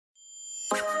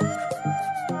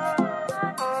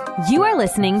You are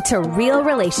listening to Real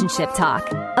Relationship Talk,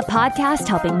 a podcast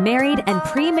helping married and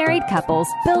pre-married couples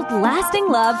build lasting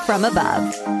love from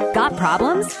above. Got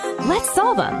problems? Let's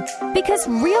solve them. Because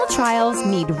real trials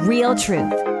need real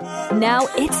truth. Now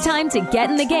it's time to get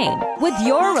in the game with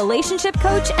your relationship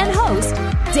coach and host,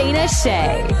 Dana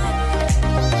Shea.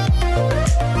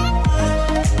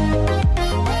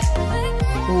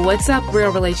 What's up,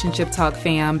 Real Relationship Talk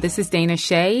fam? This is Dana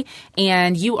Shea,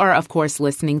 and you are, of course,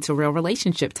 listening to Real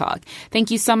Relationship Talk.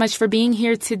 Thank you so much for being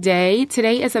here today.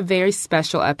 Today is a very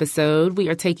special episode. We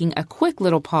are taking a quick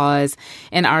little pause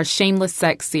in our Shameless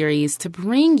Sex series to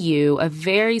bring you a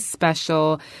very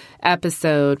special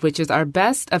episode, which is our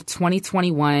Best of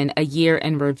 2021, a year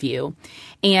in review.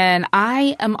 And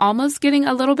I am almost getting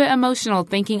a little bit emotional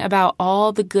thinking about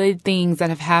all the good things that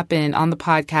have happened on the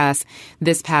podcast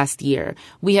this past year.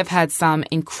 We have had some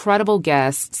incredible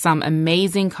guests, some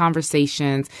amazing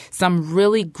conversations, some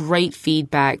really great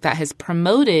feedback that has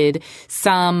promoted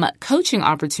some coaching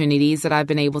opportunities that I've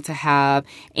been able to have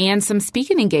and some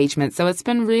speaking engagements. So it's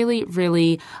been really,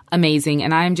 really amazing.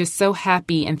 And I am just so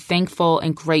happy and thankful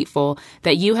and grateful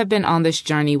that you have been on this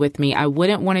journey with me. I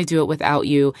wouldn't want to do it without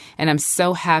you. And I'm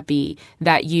so happy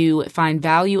that you find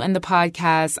value in the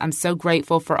podcast. I'm so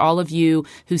grateful for all of you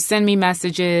who send me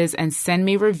messages and send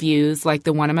me reviews like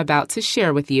the one I'm about to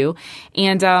share with you.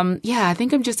 And I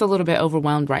think I'm just a little bit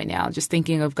overwhelmed right now, just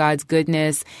thinking of God's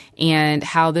goodness and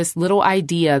how this little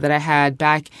idea that I had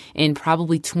back in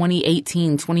probably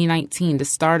 2018, 2019 to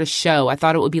start a show, I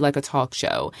thought it would be like a talk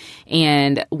show.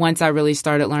 And once I really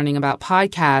started learning about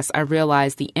podcasts, I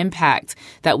realized the impact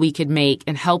that we could make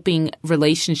in helping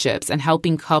relationships and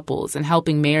helping couples and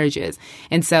helping marriages.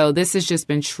 And so this has just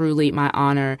been truly my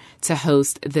honor to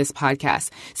host this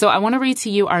podcast. So I want to read to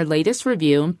you our latest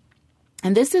review.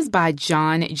 And this is by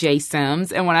John J.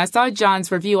 Sims. And when I saw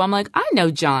John's review, I'm like, I know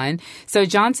John. So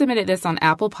John submitted this on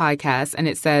Apple Podcasts, and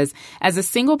it says, as a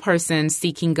single person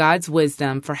seeking God's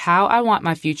wisdom for how I want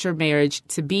my future marriage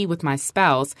to be with my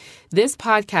spouse, this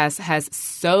podcast has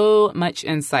so much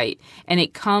insight, and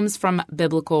it comes from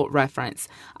biblical reference.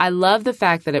 I love the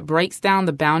fact that it breaks down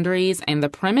the boundaries and the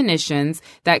premonitions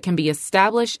that can be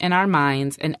established in our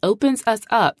minds and opens us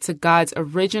up to God's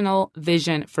original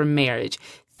vision for marriage.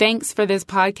 Thanks for this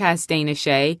podcast, Dana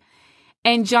Shea.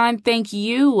 And John, thank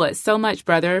you so much,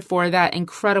 brother, for that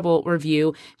incredible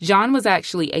review. John was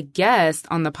actually a guest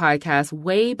on the podcast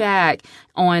way back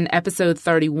on episode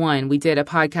 31. We did a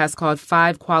podcast called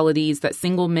 5 Qualities That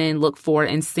Single Men Look For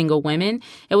in Single Women.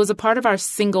 It was a part of our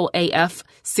Single AF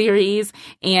series,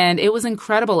 and it was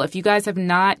incredible. If you guys have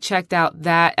not checked out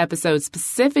that episode,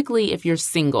 specifically if you're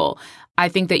single, I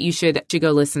think that you should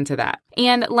go listen to that.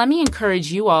 And let me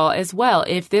encourage you all as well.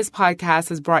 If this podcast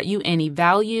has brought you any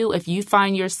value, if you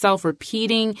find yourself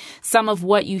repeating some of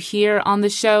what you hear on the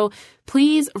show,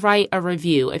 please write a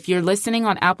review. If you're listening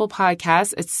on Apple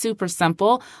Podcasts, it's super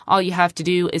simple. All you have to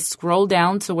do is scroll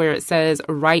down to where it says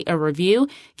write a review,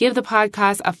 give the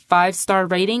podcast a 5-star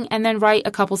rating, and then write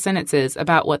a couple sentences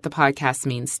about what the podcast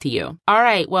means to you. All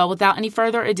right. Well, without any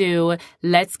further ado,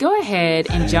 let's go ahead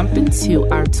and jump into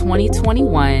our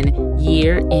 2021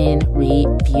 year in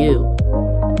review.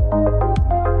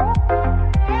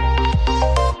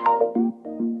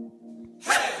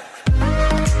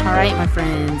 All right, my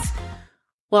friends.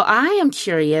 Well, I am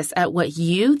curious at what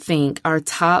you think our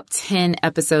top 10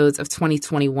 episodes of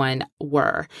 2021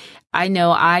 were. I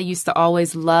know I used to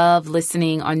always love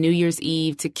listening on New Year's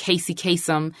Eve to Casey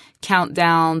Kasem count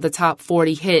down the top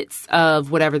 40 hits of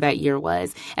whatever that year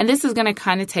was. And this is going to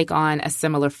kind of take on a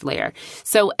similar flair.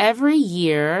 So every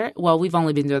year, well, we've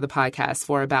only been doing the podcast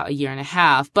for about a year and a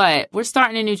half, but we're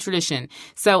starting a new tradition.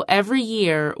 So every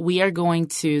year we are going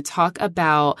to talk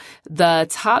about the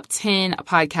top 10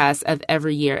 podcasts of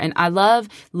every year. And I love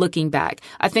looking back.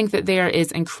 I think that there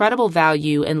is incredible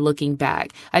value in looking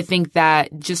back. I think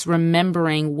that just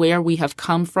remembering where we have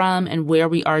come from and where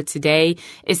we are today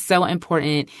is so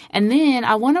important. And then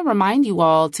I want to remind you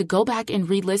all to go back and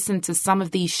re-listen to some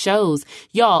of these shows.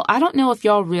 Y'all, I don't know if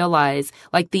y'all realize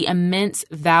like the immense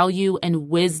value and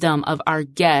wisdom of our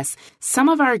guests. Some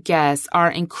of our guests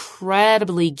are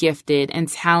incredibly gifted and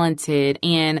talented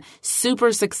and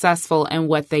super successful in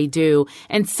what they do.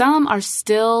 And some are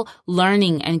still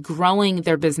learning and growing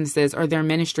their businesses or their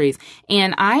ministries.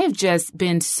 And I have just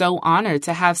been so honored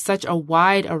to have such a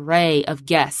wide array of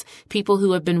guests, people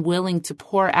who have been willing to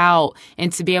pour out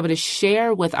and to be able to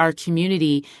share with our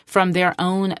community from their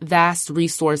own vast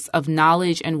resource of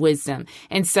knowledge and wisdom.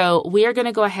 And so we are going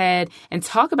to go ahead and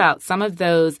talk about some of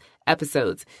those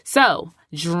episodes. So,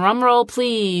 drum roll,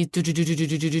 please.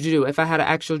 If I had an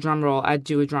actual drum roll, I'd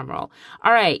do a drum roll.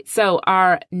 All right. So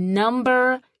our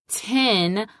number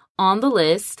 10 on the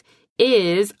list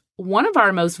is one of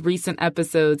our most recent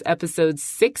episodes, episode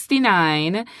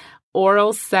 69,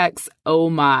 Oral Sex, Oh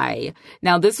My.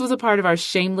 Now, this was a part of our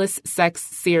Shameless Sex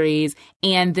series,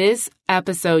 and this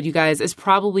episode, you guys, is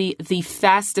probably the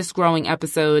fastest growing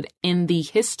episode in the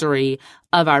history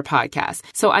of our podcast.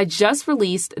 So I just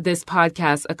released this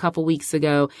podcast a couple weeks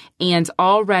ago, and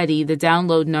already the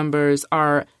download numbers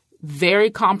are very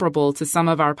comparable to some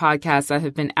of our podcasts that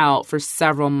have been out for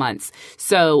several months.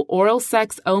 So Oral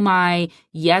Sex, Oh My,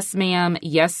 yes ma'am,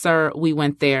 yes sir, we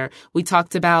went there. We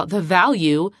talked about the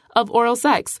value of oral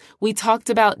sex. We talked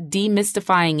about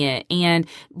demystifying it and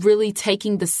really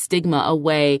taking the stigma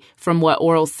away from what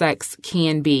oral sex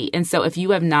can be. And so if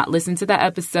you have not listened to that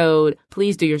episode,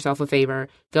 please do yourself a favor.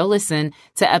 Go listen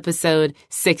to episode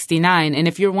 69. And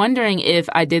if you're wondering if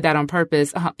I did that on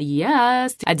purpose,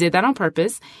 yes, I did that on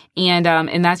purpose. And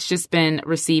that's just been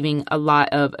receiving a lot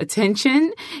of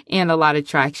attention and a lot of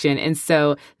traction. And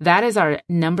so that is our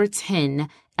number 10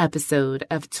 episode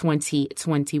of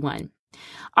 2021.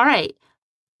 All right.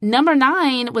 Number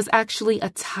 9 was actually a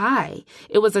tie.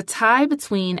 It was a tie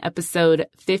between episode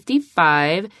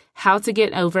 55, How to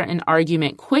Get Over an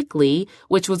Argument Quickly,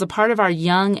 which was a part of our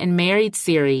Young and Married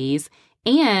series,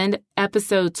 and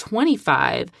episode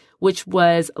 25, which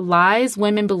was Lies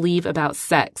Women Believe About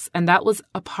Sex. And that was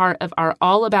a part of our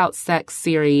All About Sex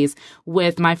series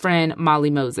with my friend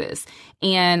Molly Moses.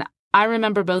 And I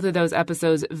remember both of those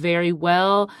episodes very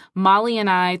well. Molly and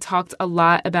I talked a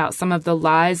lot about some of the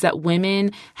lies that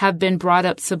women have been brought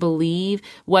up to believe,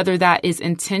 whether that is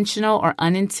intentional or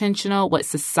unintentional, what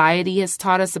society has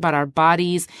taught us about our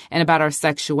bodies and about our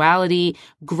sexuality.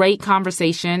 Great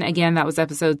conversation. Again, that was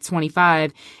episode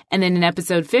 25. And then in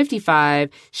episode 55,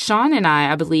 Sean and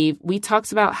I believe, we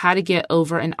talked about how to get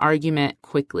over an argument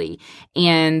quickly.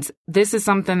 And this is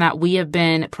something that we have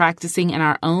been practicing in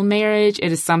our own marriage.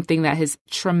 It is something that has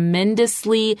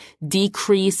tremendously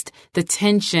decreased the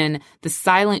tension, the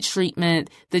silent treatment,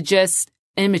 the just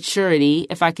immaturity,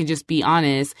 if I can just be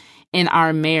honest, in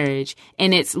our marriage.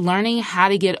 And it's learning how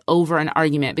to get over an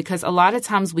argument, because a lot of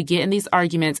times we get in these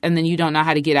arguments and then you don't know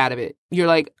how to get out of it. You're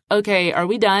like, okay, are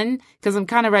we done? Because I'm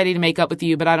kind of ready to make up with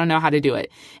you, but I don't know how to do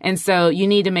it. And so you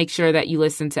need to make sure that you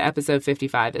listen to episode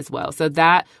 55 as well. So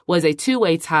that was a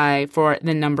two-way tie for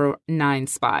the number 9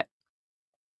 spot.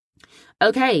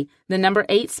 Okay, the number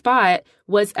 8 spot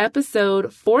was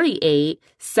episode 48,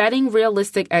 Setting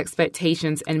Realistic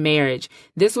Expectations in Marriage.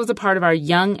 This was a part of our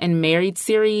Young and Married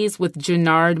series with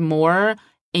Jannard Moore.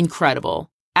 Incredible.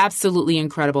 Absolutely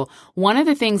incredible. One of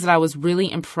the things that I was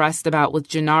really impressed about with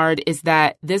Jannard is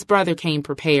that this brother came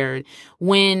prepared.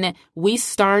 When we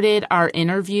started our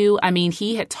interview, I mean,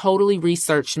 he had totally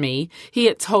researched me. He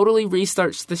had totally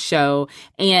researched the show.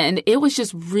 And it was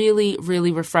just really,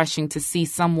 really refreshing to see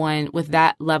someone with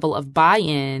that level of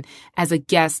buy-in as a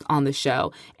guest on the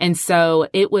show. And so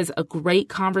it was a great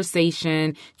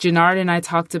conversation. Jannard and I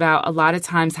talked about a lot of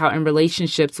times how in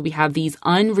relationships we have these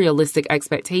unrealistic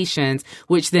expectations,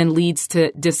 which then leads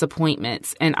to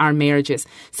disappointments in our marriages.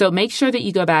 So make sure that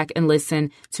you go back and listen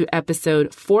to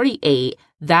episode 48.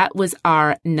 That was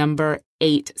our number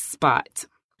 8 spot.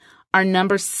 Our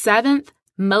number 7th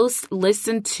most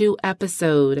listened to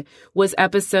episode was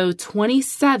episode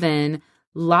 27,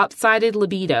 Lopsided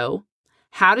Libido,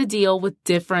 How to Deal with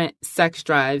Different Sex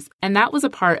Drives. And that was a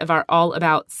part of our All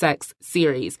About Sex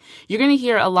series. You're going to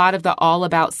hear a lot of the All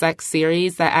About Sex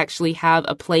series that actually have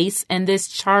a place in this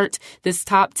chart, this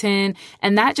top 10.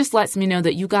 And that just lets me know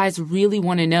that you guys really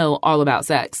want to know all about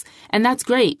sex. And that's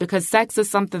great, because sex is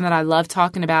something that I love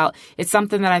talking about. It's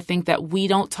something that I think that we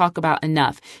don't talk about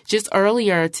enough. Just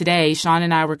earlier today, Sean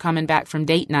and I were coming back from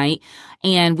date night,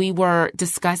 and we were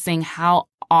discussing how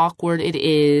awkward it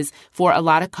is for a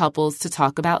lot of couples to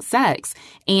talk about sex.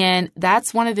 And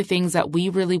that's one of the things that we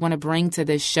really want to bring to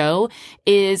this show,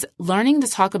 is learning to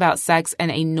talk about sex in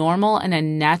a normal and a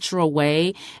natural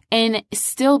way and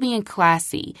still being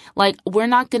classy. Like, we're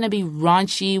not going to be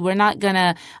raunchy. We're not going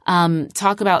to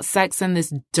talk about sex in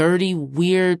this dirty,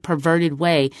 weird, perverted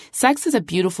way. Sex is a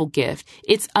beautiful gift.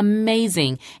 It's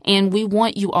amazing. And we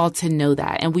want you all to know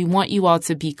that. And we want you all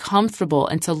to be comfortable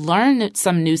and to learn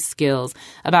some new skills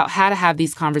about how to have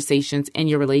these conversations in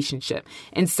your relationship.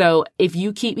 And so if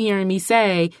you keep hearing me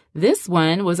say this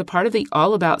one was a part of the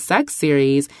All About Sex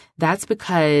series, that's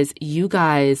because you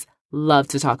guys love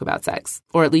to talk about sex,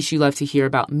 or at least you love to hear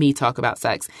about me talk about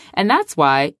sex. And that's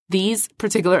why these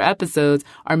particular episodes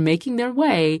are making their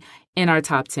way in our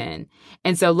top 10.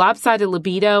 And so Lopsided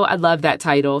Libido, I love that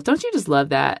title. Don't you just love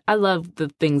that? I love the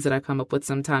things that I come up with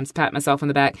sometimes, pat myself on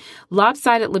the back.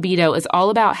 Lopsided Libido is all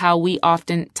about how we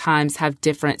oftentimes have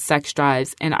different sex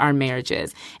drives in our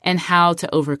marriages and how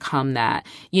to overcome that.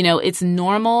 You know, it's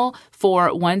normal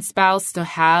for one spouse to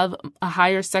have a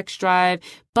higher sex drive,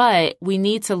 but we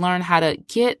need to learn how to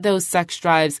get those sex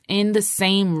drives in the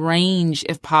same range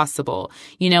if possible.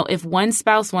 You know, if one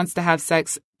spouse wants to have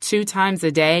sex 2 times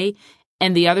a day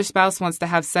and the other spouse wants to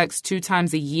have sex 2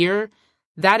 times a year,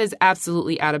 that is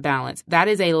absolutely out of balance. That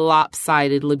is a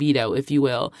lopsided libido, if you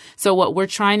will. So what we're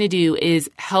trying to do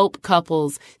is help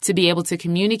couples to be able to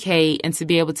communicate and to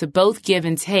be able to both give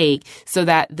and take so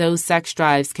that those sex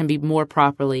drives can be more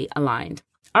properly aligned.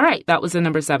 All right, that was the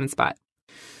number 7 spot.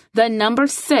 The number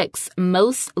 6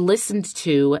 most listened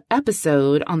to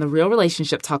episode on the Real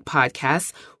Relationship Talk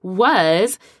podcast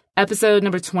was episode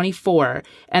number 24,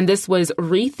 and this was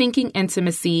Rethinking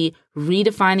Intimacy,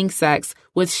 Redefining Sex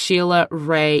with Sheila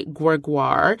Wray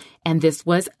Gregoire, and this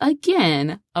was,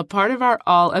 again, a part of our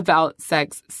All About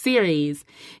Sex series.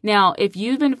 Now, if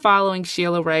you've been following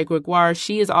Sheila Wray Gregoire,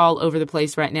 she is all over the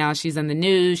place right now. She's in the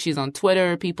news, she's on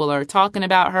Twitter, people are talking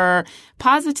about her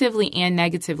positively and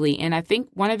negatively, and I think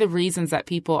one of the reasons that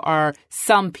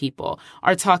some people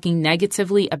are talking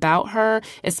negatively about her,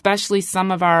 especially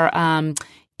some of our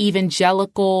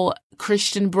evangelical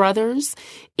Christian brothers,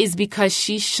 is because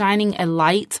she's shining a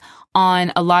light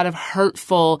on a lot of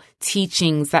hurtful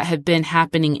teachings that have been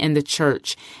happening in the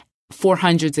church for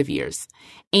hundreds of years.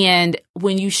 And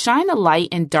when you shine a light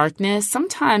in darkness,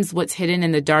 sometimes what's hidden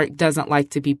in the dark doesn't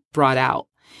like to be brought out.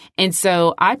 And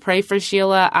so I pray for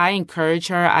Sheila. I encourage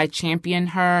her. I champion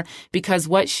her because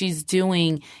what she's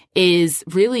doing is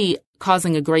really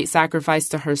causing a great sacrifice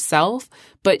to herself,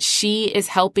 but she is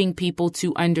helping people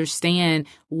to understand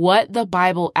what the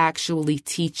Bible actually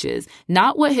teaches,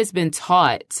 not what has been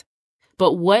taught,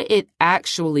 but what it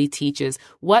actually teaches,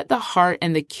 what the heart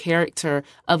and the character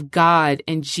of God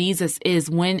and Jesus is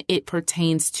when it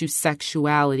pertains to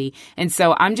sexuality. And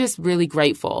so I'm just really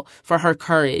grateful for her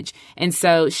courage. And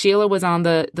so Sheila was on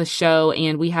the show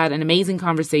and we had an amazing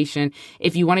conversation.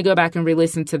 If you want to go back and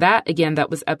re-listen to that, again, that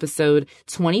was episode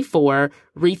 24,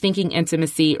 Rethinking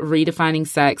Intimacy, Redefining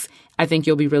Sex. I think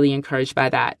you'll be really encouraged by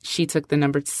that. She took the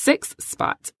number 6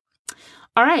 spot.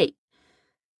 All right.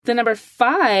 The number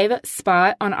 5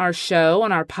 spot on our show,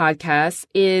 on our podcast,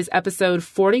 is episode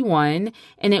 41,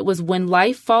 and it was When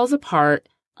Life Falls Apart,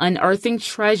 Unearthing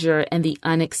Treasure and the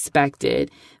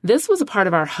Unexpected. This was a part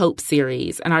of our Hope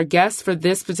series, and our guest for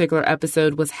this particular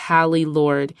episode was Hallie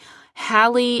Lord.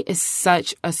 Hallie is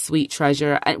such a sweet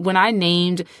treasure. When I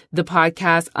named the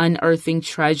podcast Unearthing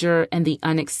Treasure and the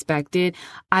Unexpected,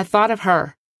 I thought of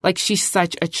her. Like, she's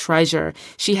such a treasure.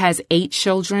 She has 8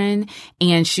 children,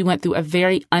 and she went through a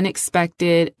very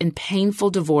unexpected and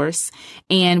painful divorce.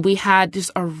 And we had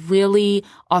just a really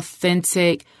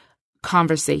authentic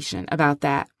conversation about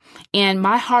that. And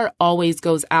my heart always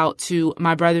goes out to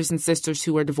my brothers and sisters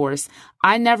who are divorced.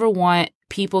 I never want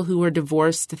people who are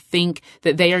divorced to think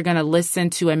that they are going to listen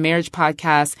to a marriage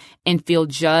podcast and feel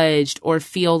judged or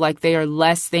feel like they are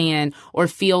less than or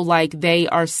feel like they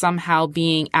are somehow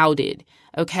being outed.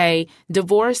 Okay,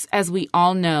 divorce, as we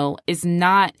all know, is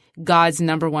not God's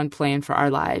number one plan for our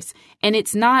lives. And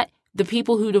it's not the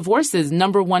people who divorce's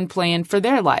number one plan for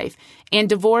their life. And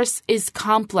divorce is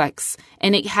complex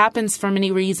and it happens for many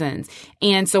reasons.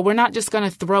 And so we're not just going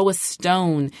to throw a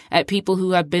stone at people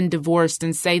who have been divorced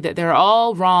and say that they're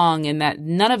all wrong and that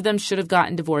none of them should have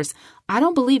gotten divorced. I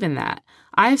don't believe in that.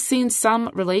 I've seen some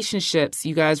relationships,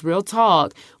 you guys, real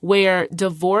talk, where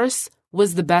divorce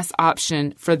was the best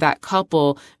option for that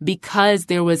couple because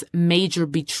there was major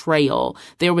betrayal.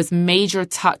 There was major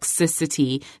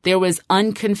toxicity. There was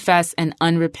unconfessed and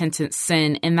unrepentant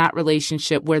sin in that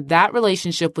relationship where that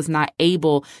relationship was not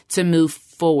able to move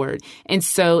forward. And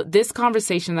so this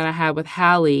conversation that I had with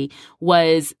Hallie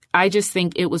was, I just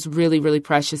think it was really, really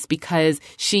precious because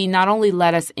she not only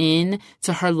let us in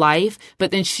to her life,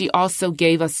 but then she also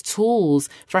gave us tools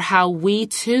for how we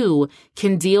too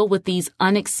can deal with these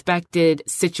unexpected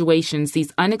situations,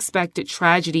 these unexpected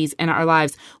tragedies in our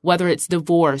lives, whether it's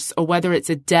divorce or whether it's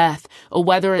a death or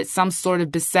whether it's some sort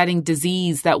of besetting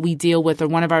disease that we deal with or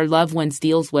one of our loved ones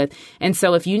deals with. And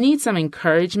so if you need some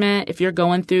encouragement, if you're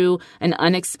going through an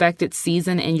unexpected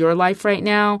season in your life right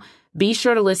now, be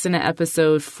sure to listen to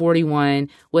episode 41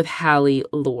 with Hallie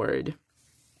Lord.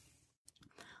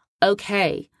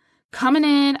 Okay, coming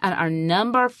in at our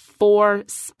number 4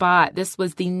 spot. This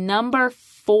was the number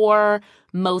 4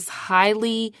 most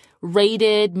highly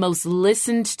rated, most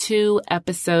listened to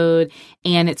episode,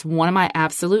 and it's one of my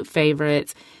absolute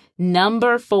favorites.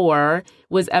 Number 4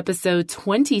 was episode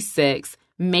 26,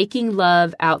 Making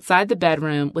Love Outside the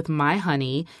Bedroom with My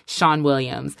Honey, Sean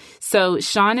Williams. So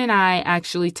Sean and I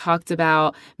actually talked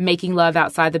about making love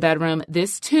outside the bedroom.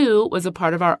 This too was a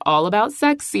part of our All About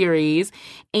Sex series.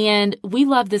 And we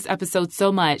loved this episode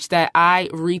so much that I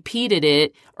repeated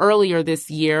it earlier this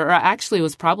year, or actually it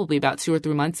was probably about 2 or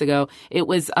 3 months ago. It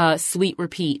was Sweet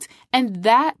Repeat. And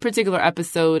that particular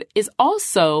episode is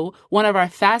also one of our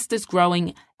fastest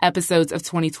growing episodes of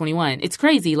 2021. It's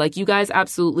crazy. Like, you guys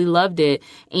absolutely loved it.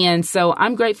 And so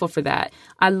I'm grateful for that.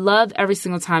 I love every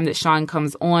single time that Sean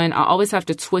comes on. I always have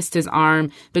to twist his arm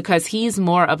because he's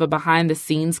more of a behind the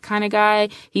scenes kind of guy.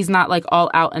 He's not like all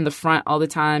out in the front all the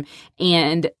time.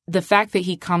 And the fact that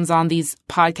he comes on these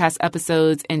podcast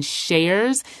episodes and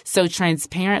shares so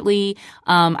transparently,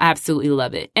 I absolutely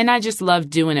love it. And I just love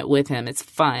doing it with him. It's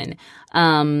fun.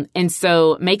 And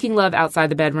so Making Love Outside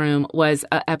the Bedroom was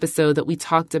an episode that we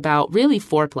talked about really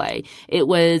foreplay. It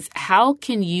was, how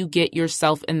can you get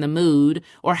yourself in the mood,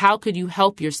 or how could you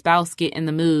help your spouse get in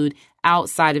the mood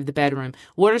outside of the bedroom?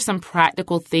 What are some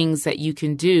practical things that you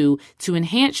can do to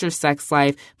enhance your sex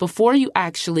life before you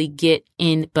actually get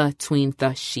in between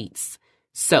the sheets?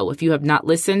 So if you have not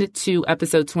listened to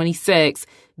episode 26,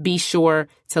 be sure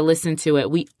to listen to it.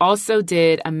 We also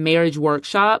did a marriage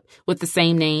workshop with the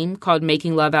same name called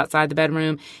Making Love Outside the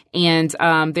Bedroom. And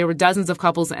there were dozens of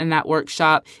couples in that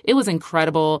workshop. It was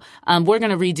incredible. We're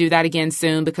going to redo that again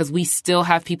soon because we still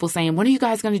have people saying, when are you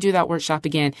guys going to do that workshop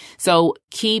again? So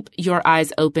keep your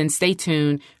eyes open. Stay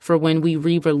tuned for when we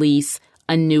re-release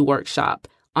a new workshop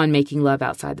on Making Love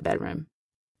Outside the Bedroom.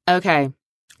 Okay,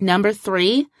 number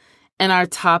 3 in our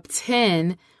top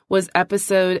 10 was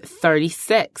episode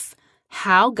 36,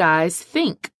 How Guys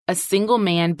Think. A Single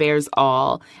Man Bears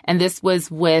All. And this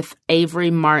was with Avery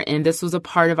Martin. This was a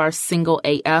part of our Single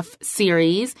AF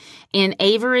series. And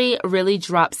Avery really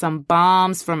dropped some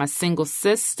bombs for my single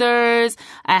sisters.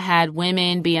 I had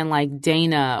women being like,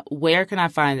 Dana, where can I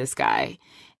find this guy?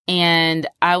 And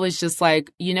I was just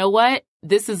like, you know what?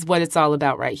 This is what it's all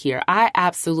about right here. I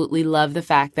absolutely love the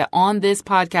fact that on this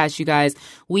podcast, you guys,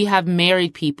 we have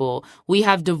married people, we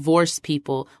have divorced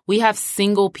people, we have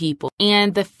single people.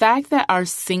 And the fact that our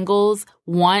singles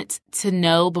want to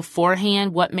know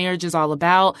beforehand what marriage is all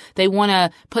about, they want to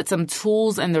put some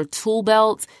tools in their tool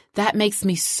belts, that makes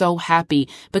me so happy,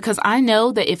 because I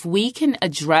know that if we can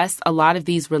address a lot of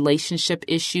these relationship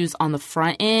issues on the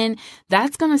front end,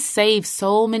 that's going to save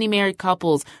so many married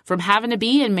couples from having to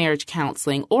be in marriage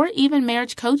counseling or even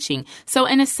marriage coaching. So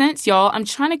in a sense, y'all, I'm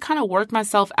trying to kind of work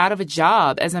myself out of a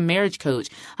job as a marriage coach.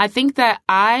 I think that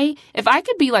if I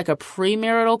could be like a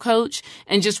premarital coach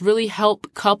and just really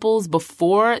help couples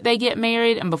before they get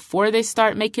married and before they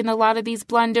start making a lot of these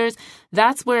blunders,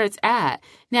 that's where it's at.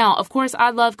 Now, of course, I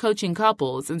love coaching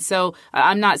couples, and so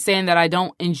I'm not saying that I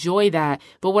don't enjoy that,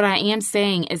 but what I am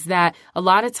saying is that a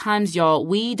lot of times, y'all,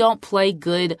 we don't play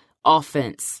good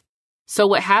offense. So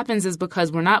what happens is,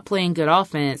 because we're not playing good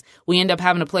offense, we end up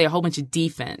having to play a whole bunch of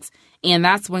defense. And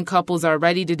that's when couples are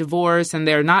ready to divorce and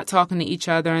they're not talking to each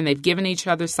other and they've given each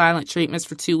other silent treatments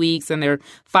for 2 weeks and they're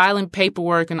filing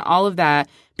paperwork and all of that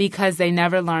because they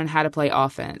never learn how to play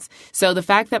offense. So the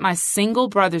fact that my single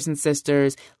brothers and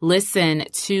sisters listen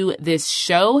to this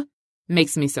show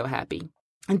makes me so happy.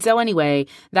 And so anyway,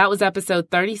 that was episode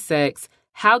 36,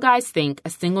 How Guys Think. A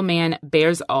Single Man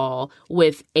Bears All,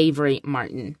 with Avery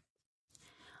Martin.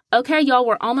 Okay, y'all,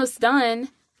 we're almost done.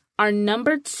 Our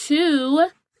number 2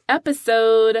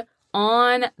 episode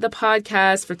on the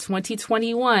podcast for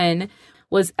 2021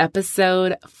 was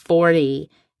episode 40,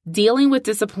 Dealing with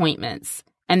Disappointments.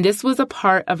 And this was a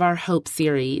part of our Hope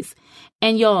series.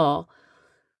 And y'all,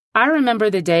 I remember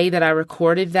the day that I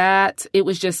recorded that. It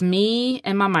was just me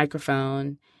and my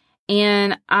microphone.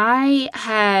 And I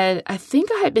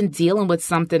think I had been dealing with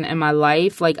something in my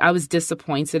life. Like, I was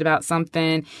disappointed about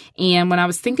something. And when I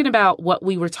was thinking about what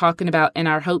we were talking about in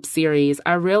our Hope series,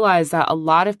 I realized that a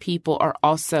lot of people are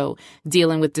also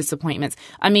dealing with disappointments.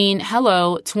 I mean,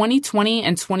 hello, 2020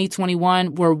 and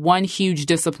 2021 were one huge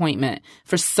disappointment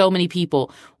for so many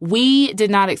people. We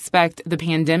did not expect the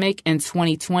pandemic in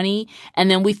 2020.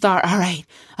 And then we thought, all right,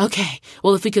 okay,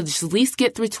 well, if we could just at least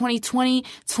get through 2020,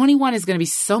 21 is going to be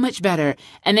so much better.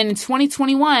 And then in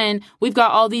 2021, we've got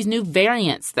all these new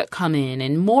variants that come in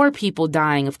and more people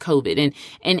dying of COVID.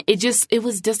 And it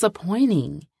was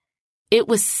disappointing. It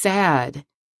was sad.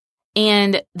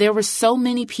 And there were so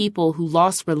many people who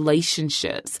lost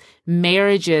relationships,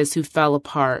 marriages who fell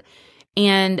apart.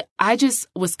 And I just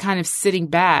was kind of sitting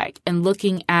back and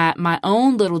looking at my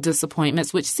own little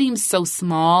disappointments, which seems so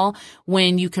small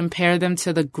when you compare them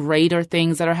to the greater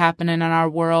things that are happening in our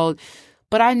world.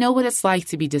 but I know what it's like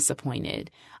to be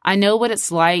disappointed. I know what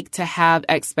it's like to have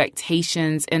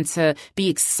expectations and to be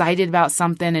excited about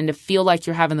something and to feel like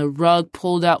you're having the rug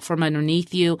pulled out from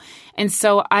underneath you. And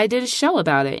so I did a show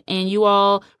about it, and you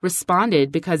all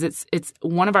responded because it's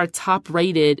one of our top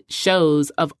rated shows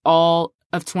of all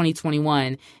of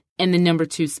 2021 in the number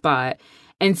 2 spot.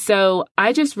 And so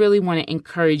I just really want to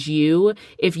encourage you,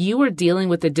 if you are dealing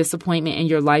with a disappointment in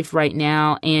your life right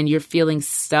now and you're feeling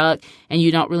stuck and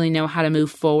you don't really know how to move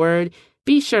forward,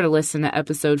 be sure to listen to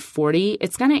episode 40.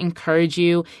 It's going to encourage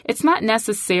you. It's not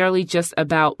necessarily just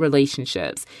about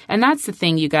relationships. And that's the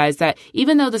thing, you guys, that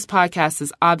even though this podcast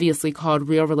is obviously called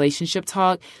Real Relationship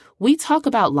Talk, we talk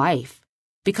about life.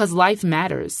 Because life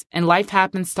matters and life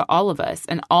happens to all of us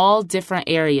in all different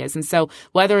areas. And so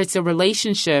whether it's a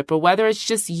relationship or whether it's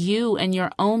just you and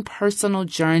your own personal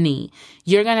journey,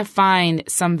 you're going to find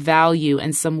some value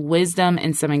and some wisdom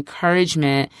and some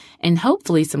encouragement and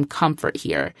hopefully some comfort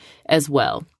here as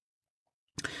well.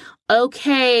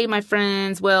 Okay, my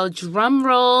friends. Well, drum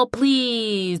roll,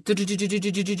 please.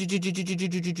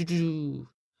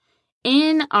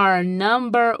 In our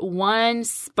number 1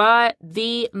 spot,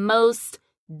 the most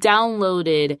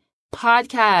downloaded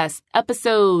podcast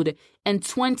episode in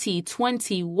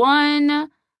 2021,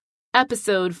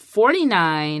 episode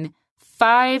 49,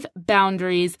 5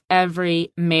 Boundaries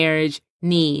Every Marriage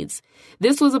Needs.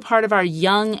 This was a part of our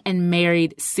Young and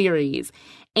Married series.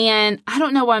 And I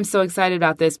don't know why I'm so excited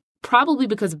about this. Probably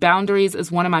because boundaries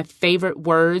is one of my favorite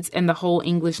words in the whole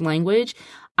English language.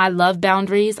 I love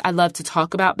boundaries. I love to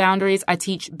talk about boundaries. I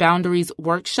teach boundaries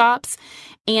workshops.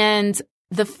 And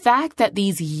the fact that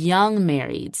these young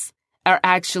marrieds are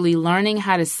actually learning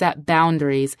how to set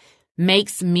boundaries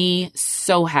makes me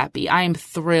so happy. I am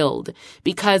thrilled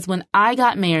because when I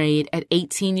got married at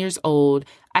 18 years old,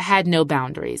 I had no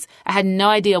boundaries. I had no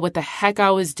idea what the heck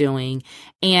I was doing.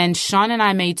 And Sean and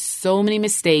I made so many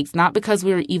mistakes, not because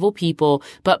we were evil people,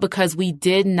 but because we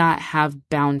did not have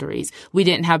boundaries. We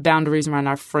didn't have boundaries around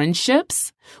our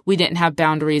friendships. We didn't have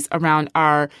boundaries around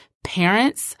our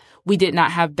parents. We did not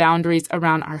have boundaries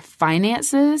around our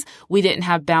finances. We didn't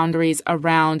have boundaries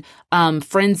around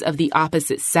friends of the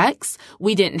opposite sex.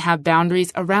 We didn't have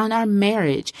boundaries around our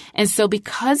marriage. And so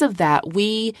because of that,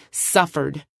 we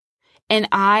suffered. And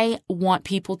I want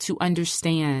people to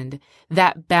understand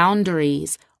that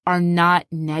boundaries are not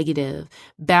negative.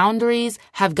 Boundaries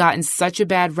have gotten such a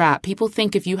bad rap. People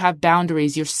think if you have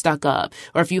boundaries, you're stuck up.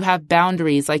 Or if you have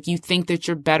boundaries, like you think that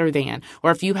you're better than. Or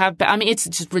if you have, it's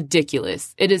just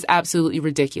ridiculous. It is absolutely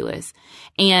ridiculous.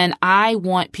 And I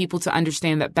want people to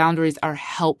understand that boundaries are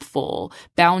helpful.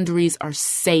 Boundaries are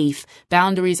safe.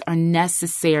 Boundaries are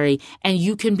necessary. And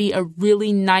you can be a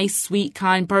really nice, sweet,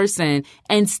 kind person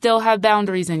and still have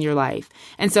boundaries in your life.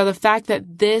 And so the fact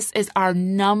that this is our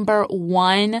number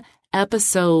 1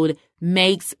 episode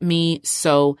makes me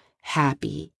so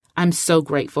happy. I'm so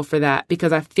grateful for that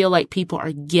because I feel like people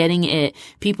are getting it.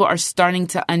 People are starting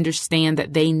to understand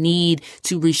that they need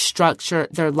to restructure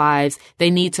their lives. They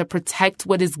need to protect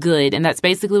what is good. And that's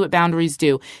basically what boundaries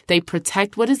do. They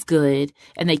protect what is good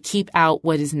and they keep out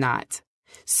what is not.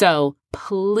 So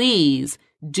please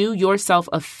do yourself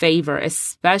a favor,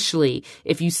 especially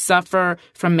if you suffer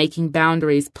from making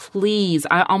boundaries. Please,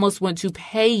 I almost want to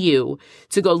pay you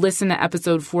to go listen to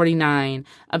episode 49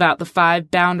 about the 5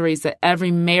 boundaries that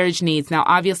every marriage needs. Now,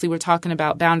 obviously, we're talking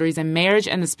about boundaries in marriage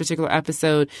in this particular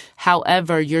episode.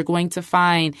 However, you're going to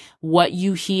find what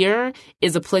you hear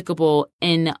is applicable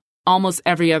in almost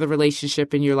every other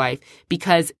relationship in your life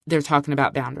because they're talking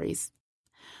about boundaries.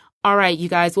 All right, you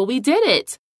guys. Well, we did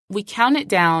it. We counted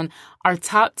down our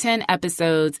top 10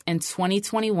 episodes in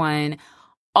 2021.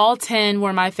 All 10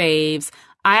 were my faves.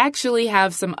 I actually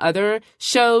have some other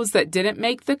shows that didn't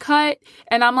make the cut.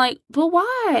 And I'm like, but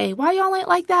why? Why y'all ain't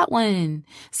like that one?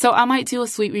 So I might do a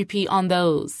sweet repeat on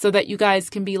those so that you guys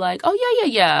can be like, oh,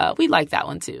 yeah, we like that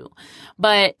one too.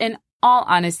 But in all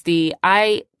honesty,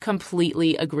 I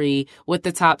completely agree with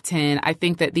the top 10. I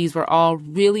think that these were all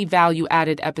really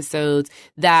value-added episodes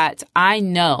that I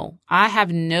know, I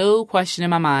have no question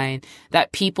in my mind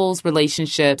that people's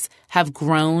relationships have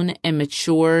grown and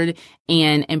matured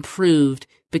and improved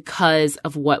because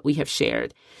of what we have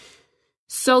shared.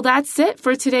 So that's it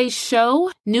for today's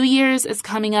show. New Year's is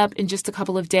coming up in just a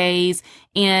couple of days,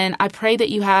 and I pray that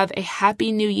you have a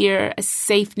happy New Year, a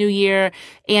safe New Year,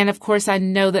 and of course, I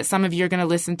know that some of you are going to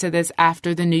listen to this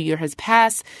after the New Year has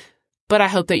passed, but I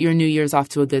hope that your New Year's off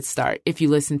to a good start if you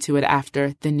listen to it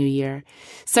after the New Year.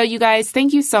 So you guys,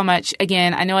 thank you so much.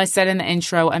 Again, I know I said in the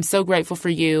intro, I'm so grateful for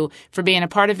you for being a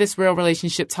part of this Real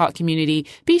Relationship Talk community.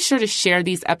 Be sure to share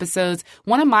these episodes.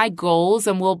 One of my goals,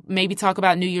 and we'll maybe talk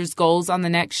about New Year's goals on the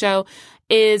next show,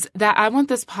 is that I want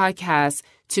this podcast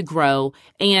to grow.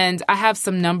 And I have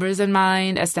some numbers in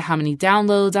mind as to how many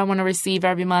downloads I want to receive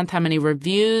every month, how many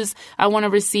reviews I want to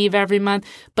receive every month.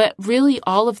 But really,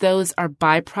 all of those are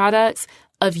byproducts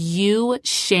of you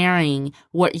sharing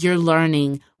what you're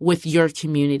learning with your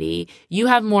community. You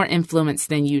have more influence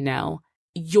than you know.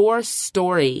 Your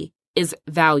story is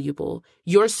valuable.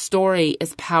 Your story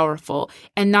is powerful.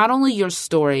 And not only your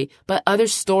story, but other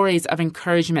stories of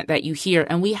encouragement that you hear.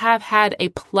 And we have had a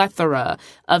plethora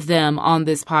of them on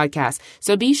this podcast.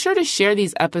 So be sure to share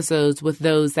these episodes with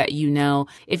those that you know.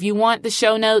 If you want the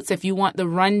show notes, if you want the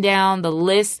rundown, the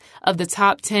list of the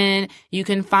top 10, you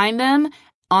can find them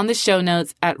on the show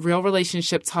notes at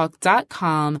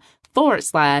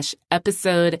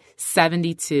realrelationshiptalk.com/episode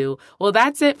 72. Well,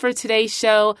 that's it for today's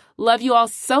show. Love you all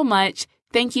so much.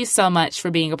 Thank you so much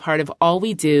for being a part of all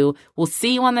we do. We'll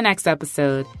see you on the next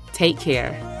episode. Take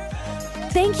care.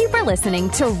 Thank you for listening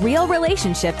to Real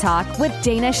Relationship Talk with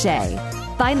Dana Shea.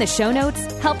 Find the show notes,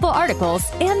 helpful articles,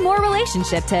 and more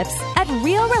relationship tips at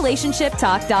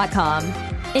realrelationshiptalk.com.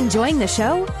 Enjoying the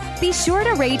show? Be sure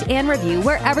to rate and review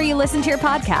wherever you listen to your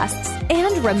podcasts.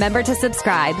 And remember to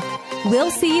subscribe.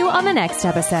 We'll see you on the next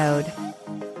episode.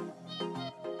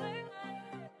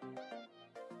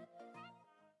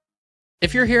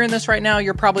 If you're hearing this right now,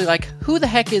 you're probably like, who the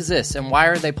heck is this? And why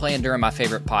are they playing during my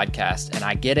favorite podcast? And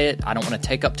I get it. I don't want to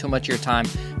take up too much of your time,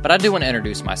 but I do want to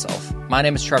introduce myself. My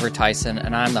name is Trevor Tyson,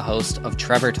 and I'm the host of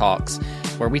Trevor Talks,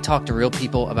 where we talk to real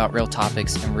people about real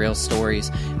topics and real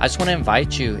stories. I just want to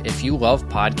invite you, if you love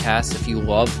podcasts, if you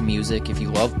love music, if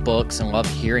you love books and love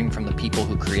hearing from the people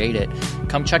who create it,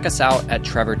 come check us out at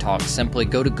Trevor Talks. Simply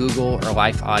go to Google or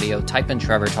Life Audio, type in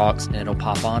Trevor Talks, and it'll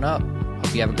pop on up.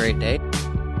 Hope you have a great day.